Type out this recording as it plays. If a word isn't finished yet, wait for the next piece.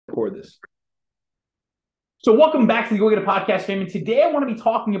record this. So welcome back to the Go Get a Podcast, fam. And today I want to be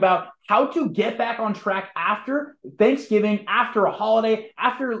talking about how to get back on track after Thanksgiving, after a holiday,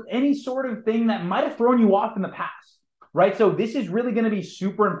 after any sort of thing that might have thrown you off in the past, right? So this is really going to be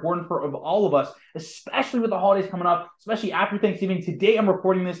super important for all of us, especially with the holidays coming up, especially after Thanksgiving. Today I'm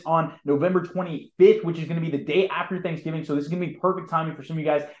recording this on November 25th, which is going to be the day after Thanksgiving. So this is going to be perfect timing for some of you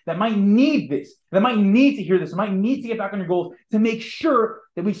guys that might need this, that might need to hear this, that might need to get back on your goals to make sure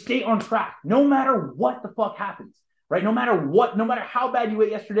that we stay on track no matter what the fuck happens, right? No matter what, no matter how bad you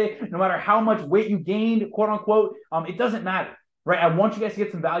ate yesterday, no matter how much weight you gained, quote unquote, it doesn't matter, right? I want you guys to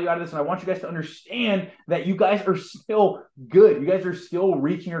get some value out of this, and I want you guys to understand that you guys are still good. You guys are still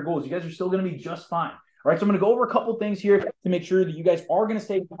reaching your goals. You guys are still going to be just fine. All right, so I'm going to go over a couple things here to make sure that you guys are going to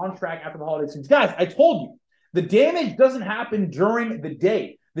stay on track after the holidays. Because guys, I told you, the damage doesn't happen during the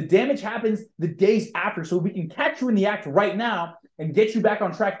day. The damage happens the days after. So if we can catch you in the act right now and get you back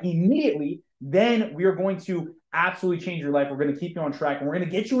on track immediately, then we are going to absolutely change your life. We're going to keep you on track, and we're going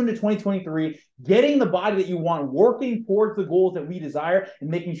to get you into 2023, getting the body that you want, working towards the goals that we desire, and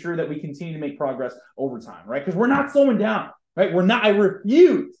making sure that we continue to make progress over time, right? Because we're not slowing down, right? We're not. I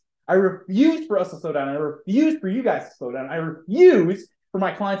refuse for us to slow down. I refuse for you guys to slow down. I refuse for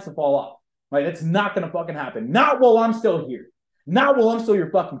my clients to fall off, right? That's not going to fucking happen. Not while I'm still here. Not while I'm still your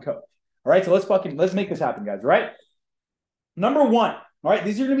fucking coach. All right, so let's make this happen, guys, all right? Number one, all right,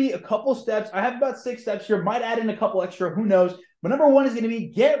 these are going to be a couple steps. I have about 6 steps here. Might add in a couple extra, who knows? But number one is going to be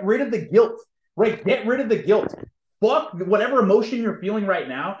get rid of the guilt, right? Get rid of the guilt. Fuck whatever emotion you're feeling right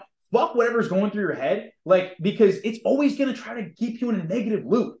now. Fuck whatever's going through your head, because it's always going to try to keep you in a negative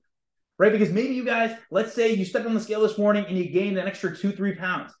loop, right? Because maybe you guys, let's say you stepped on the scale this morning and you gained an extra 2-3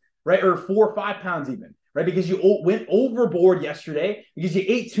 pounds, right? Or 4 or 5 pounds even, right? Because you went overboard yesterday because you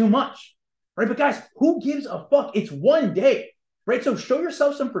ate too much, right? But guys, who gives a fuck? It's one day. Right? So show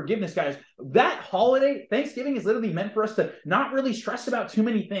yourself some forgiveness, guys. That holiday, Thanksgiving, is literally meant for us to not really stress about too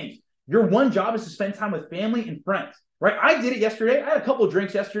many things. Your one job is to spend time with family and friends, right? I did it yesterday. I had a couple of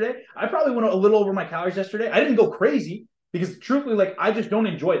drinks yesterday. I probably went a little over my calories yesterday. I didn't go crazy because truthfully, I just don't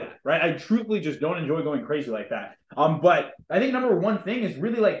enjoy that, right? I truthfully just don't enjoy going crazy like that. But I think number one thing is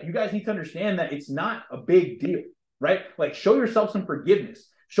really you guys need to understand that it's not a big deal, right? Show yourself some forgiveness.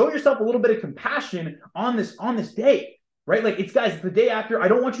 Show yourself a little bit of compassion on this day. Right? It's the day after. I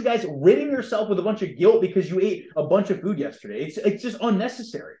don't want you guys ridding yourself with a bunch of guilt because you ate a bunch of food yesterday. It's just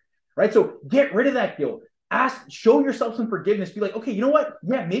unnecessary, right? So get rid of that guilt. Show yourself some forgiveness. Be like, okay, you know what?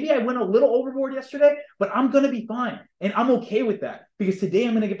 Yeah, maybe I went a little overboard yesterday, but I'm going to be fine. And I'm okay with that because today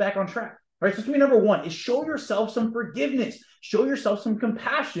I'm going to get back on track, right? So it's going to be number one is show yourself some forgiveness. Show yourself some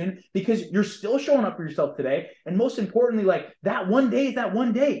compassion because you're still showing up for yourself today. And most importantly, that one day is that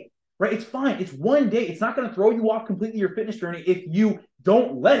one day. Right? It's fine. It's one day. It's not going to throw you off completely your fitness journey if you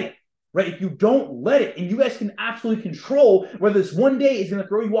don't let it, right? If you don't let it, and you guys can absolutely control whether this one day is going to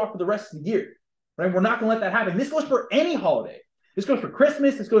throw you off for the rest of the year, right? We're not going to let that happen. This goes for any holiday. This goes for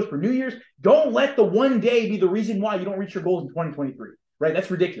Christmas. This goes for New Year's. Don't let the one day be the reason why you don't reach your goals in 2023, right? That's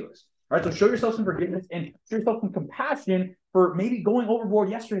ridiculous. All right, so show yourself some forgiveness and show yourself some compassion for maybe going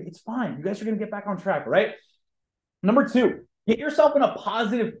overboard yesterday. It's fine. You guys are going to get back on track, right? Number two, get yourself in a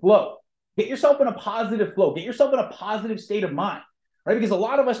positive flow. Get yourself in a positive flow. Get yourself in a positive state of mind, right? Because a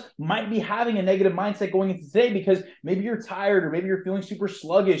lot of us might be having a negative mindset going into today because maybe you're tired or maybe you're feeling super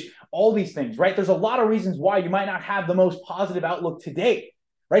sluggish, all these things, right? There's a lot of reasons why you might not have the most positive outlook today,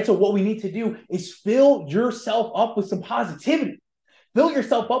 right? So what we need to do is fill yourself up with some positivity. Fill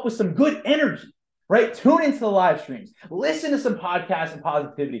yourself up with some good energy. Right? Tune into the live streams. Listen to some podcasts and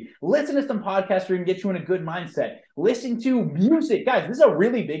positivity. Listen to some podcasts where you can get you in a good mindset. Listen to music. Guys, this is a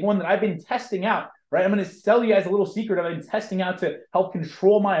really big one that I've been testing out. Right? I'm going to tell you guys a little secret that I've been testing out to help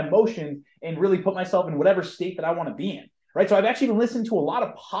control my emotions and really put myself in whatever state that I want to be in. Right? So I've actually been listening to a lot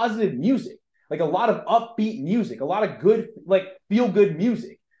of positive music, a lot of upbeat music, a lot of good, feel-good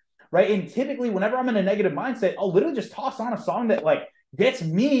music. Right? And typically, whenever I'm in a negative mindset, I'll literally just toss on a song that gets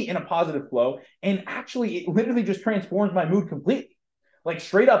me in a positive flow, and actually it literally just transforms my mood completely.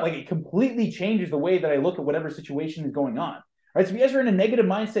 Straight up, it completely changes the way that I look at whatever situation is going on. Right? So if you guys are in a negative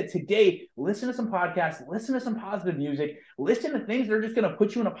mindset today, listen to some podcasts, listen to some positive music, listen to things that are just going to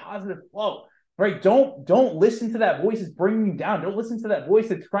put you in a positive flow. Right? Don't listen to that voice that's bringing you down. Don't listen to that voice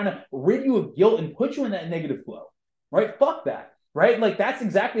that's trying to rid you of guilt and put you in that negative flow. Right? Fuck that. Right? That's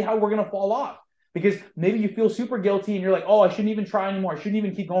exactly how we're going to fall off. Because maybe you feel super guilty and you're like, oh, I shouldn't even try anymore. I shouldn't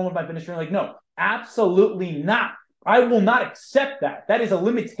even keep going with my fitness journey. No, absolutely not. I will not accept that. That is a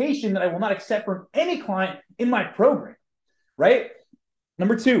limitation that I will not accept from any client in my program, right?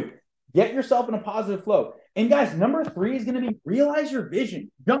 Number two, get yourself in a positive flow. And guys, number 3 is going to be realize your vision.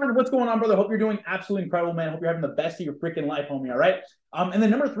 John, what's going on, brother? Hope you're doing absolutely incredible, man. Hope you're having the best of your freaking life, homie. All right. And then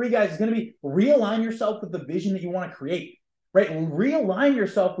number 3, guys, is going to be realign yourself with the vision that you want to create. Right? Realign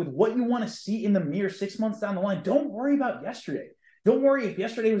yourself with what you want to see in the mirror 6 months down the line. Don't worry about yesterday. Don't worry if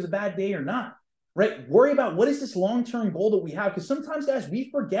yesterday was a bad day or not. Right? Worry about what is this long-term goal that we have. Because sometimes, guys, we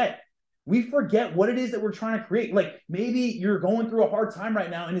forget what it is that we're trying to create. Like maybe you're going through a hard time right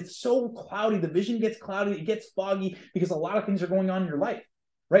now and it's so cloudy. The vision gets cloudy. It gets foggy because a lot of things are going on in your life,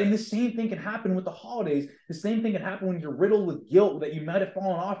 right? And the same thing can happen with the holidays. The same thing can happen when you're riddled with guilt that you might have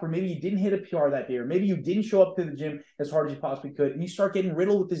fallen off, or maybe you didn't hit a PR that day, or maybe you didn't show up to the gym as hard as you possibly could. And you start getting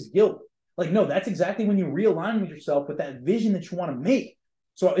riddled with this guilt. Like, no, that's exactly when you realign with yourself with that vision that you want to make.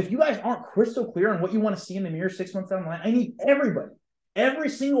 So if you guys aren't crystal clear on what you want to see in the mirror 6 months down the line, I need every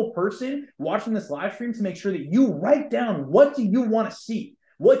single person watching this live stream to make sure that you write down, what do you want to see?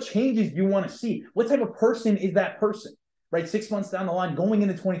 What changes do you want to see? What type of person is that person, right? 6 months down the line going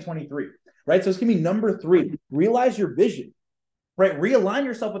into 2023, right? So it's going to be number 3, realize your vision, right? Realign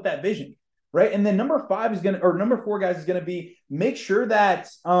yourself with that vision, right? And then number 4, guys, is going to be make sure that,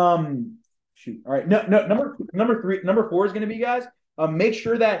 all right. Number 4 is going to be, guys, make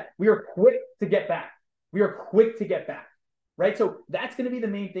sure that we are quick to get back. Right? So that's going to be the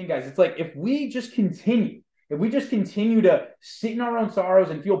main thing, guys. It's like if we just continue to sit in our own sorrows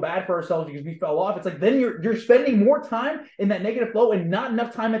and feel bad for ourselves because we fell off, it's like then you're spending more time in that negative flow and not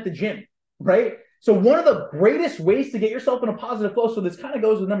enough time at the gym, right? So one of the greatest ways to get yourself in a positive flow, so this kind of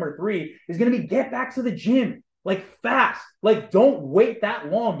goes with number 3, is going to be get back to the gym. Like fast. Like don't wait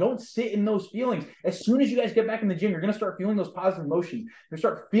that long. Don't sit in those feelings. As soon as you guys get back in the gym, you're going to start feeling those positive emotions. You're going to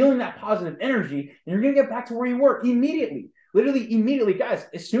start feeling that positive energy, and you're going to get back to where you were immediately. Literally immediately, guys.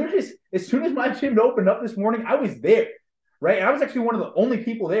 As soon as my gym opened up this morning, I was there, right? And I was actually one of the only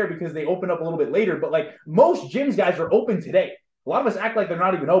people there because they opened up a little bit later. But like most gyms, guys, are open today. A lot of us act like they're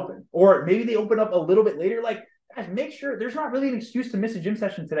not even open, or maybe they open up a little bit later. Like, guys, make sure there's not really an excuse to miss a gym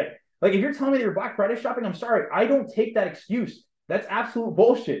session today. Like, if you're telling me that you're Black Friday shopping, I'm sorry, I don't take that excuse. That's absolute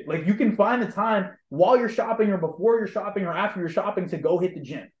bullshit. Like, you can find the time while you're shopping or before you're shopping or after you're shopping to go hit the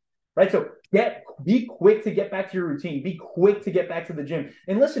gym, right? So be quick to get back to your routine. Be quick to get back to the gym.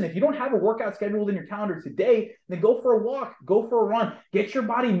 And listen, if you don't have a workout scheduled in your calendar today, then go for a walk, go for a run, get your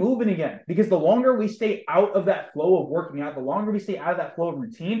body moving again. Because the longer we stay out of that flow of working out, the longer we stay out of that flow of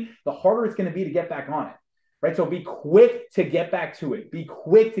routine, the harder it's going to be to get back on it. Right? So be quick to get back to it. Be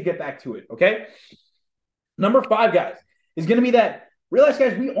quick to get back to it. Okay. Number 5, guys, is going to be that realize,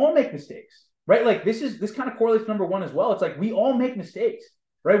 guys, we all make mistakes, right? Like this kind of correlates to number 1 as well. It's like we all make mistakes,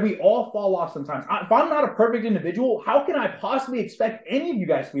 right? We all fall off sometimes. If I'm not a perfect individual, how can I possibly expect any of you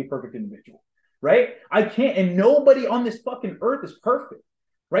guys to be a perfect individual, right? I can't. And nobody on this fucking earth is perfect,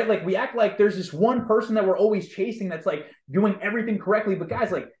 right? Like we act like there's this one person that we're always chasing that's like doing everything correctly. But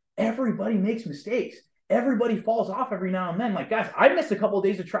guys, like everybody makes mistakes. Everybody falls off every now and then. Like, guys, I missed a couple of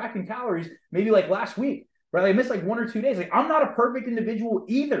days of tracking calories, maybe like last week, right? I missed like 1 or 2 days. Like, I'm not a perfect individual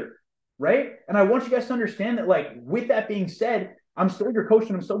either, right? And I want you guys to understand that, like, with that being said, I'm still your coach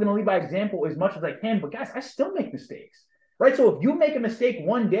and I'm still going to lead by example as much as I can. But guys, I still make mistakes, right? So if you make a mistake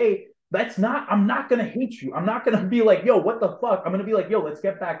one day, I'm not going to hate you. I'm not going to be like, yo, what the fuck? I'm going to be like, yo, let's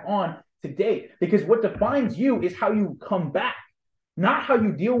get back on today. Because what defines you is how you come back. Not how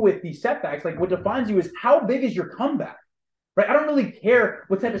you deal with these setbacks. Like what defines you is how big is your comeback, right? I don't really care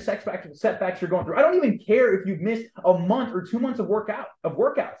what type of setbacks you're going through. I don't even care if you've missed a month or 2 months of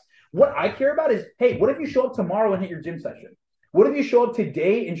workouts. What I care about is, hey, what if you show up tomorrow and hit your gym session? What if you show up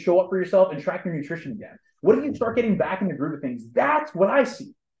today and show up for yourself and track your nutrition again? What if you start getting back in the groove of things? That's what I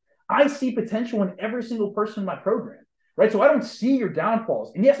see. I see potential in every single person in my program, right? So I don't see your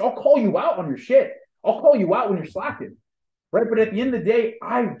downfalls. And yes, I'll call you out on your shit. I'll call you out when you're slacking. Right. But at the end of the day,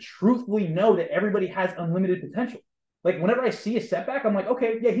 I truthfully know that everybody has unlimited potential. Like whenever I see a setback, I'm like,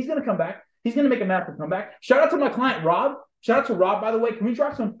 okay, yeah, he's going to come back. He's going to make a massive comeback. Shout out to my client, Rob. Shout out to Rob, by the way. Can we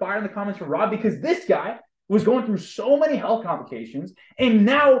drop some fire in the comments for Rob? Because this guy was going through so many health complications. And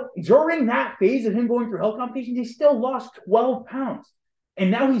now during that phase of him going through health complications, he still lost 12 pounds.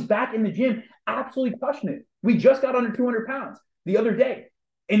 And now he's back in the gym, absolutely crushing it. We just got under 200 pounds the other day.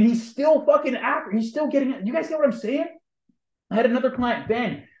 And he's still fucking after. He's still getting it. You guys get what I'm saying? I had another client,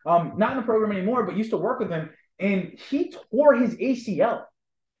 Ben, not in the program anymore, but used to work with him, and he tore his ACL.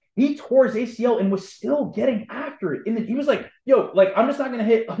 He tore his ACL and was still getting after it. He was like, yo, like, I'm just not going to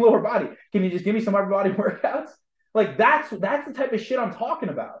hit a lower body. Can you just give me some upper body workouts? Like, that's the type of shit I'm talking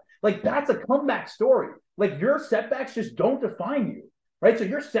about. Like, that's a comeback story. Like, your setbacks just don't define you, right? So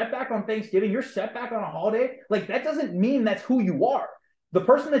your setback on Thanksgiving, your setback on a holiday, like, that doesn't mean that's who you are. The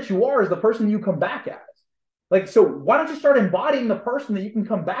person that you are is the person you come back as. Like, so why don't you start embodying the person that you can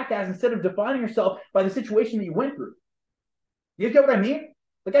come back as instead of defining yourself by the situation that you went through? You get what I mean?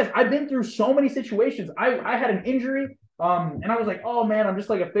 Like, guys, I've been through so many situations. I had an injury, and I was like, oh man, I'm just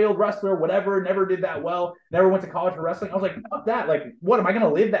like a failed wrestler, whatever, never did that well, never went to college for wrestling. I was like, fuck that. Like, what am I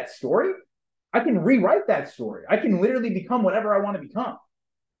gonna live that story? I can rewrite that story. I can literally become whatever I want to become.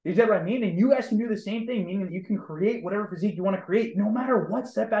 You get what I mean? And you guys can do the same thing, meaning that you can create whatever physique you want to create, no matter what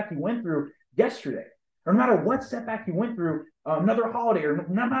setback you went through yesterday, or no matter what setback you went through another holiday, or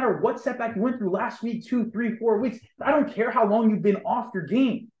no matter what setback you went through last week, 2, 3, 4 weeks. I don't care how long you've been off your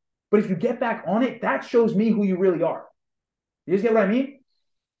game, but if you get back on it, that shows me who you really are. You guys get what I mean?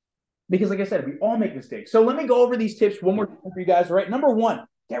 Because like I said, we all make mistakes. So let me go over these tips one more time for you guys. All right. Number one,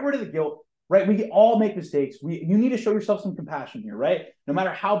 get rid of the guilt. Right? We all make mistakes. You need to show yourself some compassion here, right? No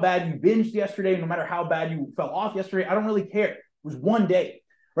matter how bad you binged yesterday, no matter how bad you fell off yesterday, I don't really care. It was one day,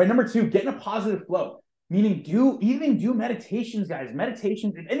 right? Number two, get in a positive flow, meaning do meditations, guys.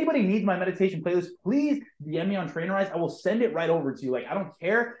 Meditations. If anybody needs my meditation playlist, please DM me on Trainerize. I will send it right over to you. Like, I don't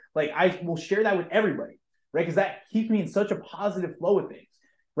care. Like, I will share that with everybody, right? Because that keeps me in such a positive flow with things.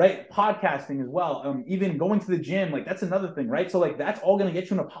 Right? Podcasting as well. Even going to the gym, like that's another thing, right? So like that's all going to get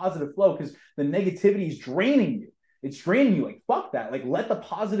you in a positive flow because the negativity is draining you. It's draining you. Like, fuck that. Like, let the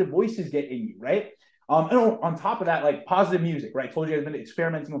positive voices get in you, right? And on top of that, like positive music, right? I told you I've been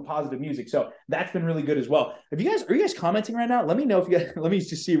experimenting with positive music. So that's been really good as well. Are you guys commenting right now? Let me know if you guys, let me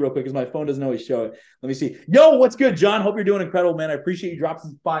just see real quick because my phone doesn't always show it. Let me see. Yo, what's good, John? Hope you're doing incredible, man. I appreciate you dropping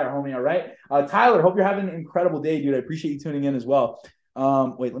some fire, homie. All right. Tyler, hope you're having an incredible day, dude. I appreciate you tuning in as well.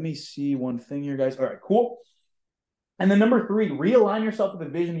 Wait, let me see one thing here, guys. All right, cool. And then number three, realign yourself with the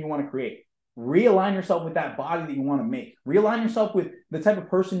vision you want to create. Realign yourself with that body that you want to make. Realign yourself with the type of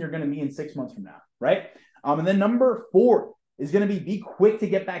person you're going to be in 6 months from now, right? And then number four is going to be quick to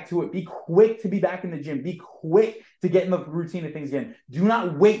get back to it. Be quick to be back in the gym. Be quick to get in the routine of things again. Do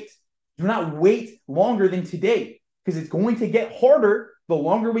not wait. Do not wait longer than today because it's going to get harder the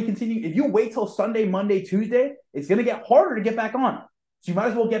longer we continue. If you wait till Sunday, Monday, Tuesday, it's going to get harder to get back on. So you might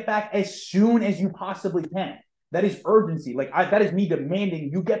as well get back as soon as you possibly can. That is urgency. Like that is me demanding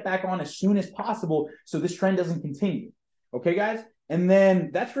you get back on as soon as possible so this trend doesn't continue. Okay, guys? And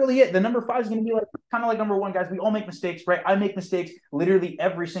then that's really it. The number five is going to be like kind of like number one, guys. We all make mistakes, right? I make mistakes literally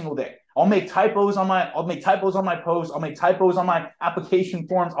every single day. I'll make typos on my posts. I'll make typos on my application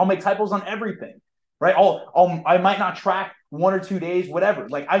forms. I'll make typos on everything, right? I might not track 1 or 2 days, whatever.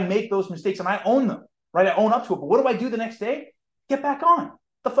 Like I make those mistakes and I own them, right? I own up to it. But what do I do the next day? Get back on.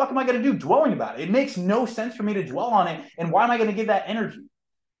 The fuck am I going to do dwelling about it? It makes no sense for me to dwell on it. And why am I going to give that energy?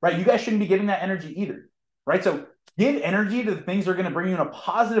 Right? You guys shouldn't be giving that energy either. Right? So give energy to the things that are going to bring you in a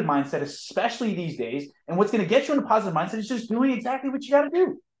positive mindset, especially these days. And what's going to get you in a positive mindset is just doing exactly what you got to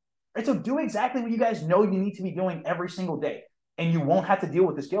do. Right? So do exactly what you guys know you need to be doing every single day. And you won't have to deal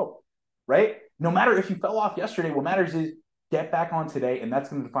with this guilt. Right? No matter if you fell off yesterday, what matters is get back on today. And that's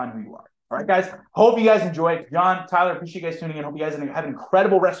going to define who you are. All right, guys. Hope you guys enjoyed. John, Tyler, appreciate you guys tuning in. Hope you guys have an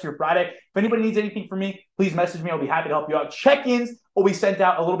incredible rest of your Friday. If anybody needs anything from me, please message me. I'll be happy to help you out. Check-ins will be sent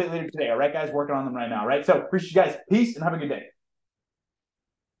out a little bit later today. All right, guys. Working on them right now. All right. So appreciate you guys. Peace and have a good day.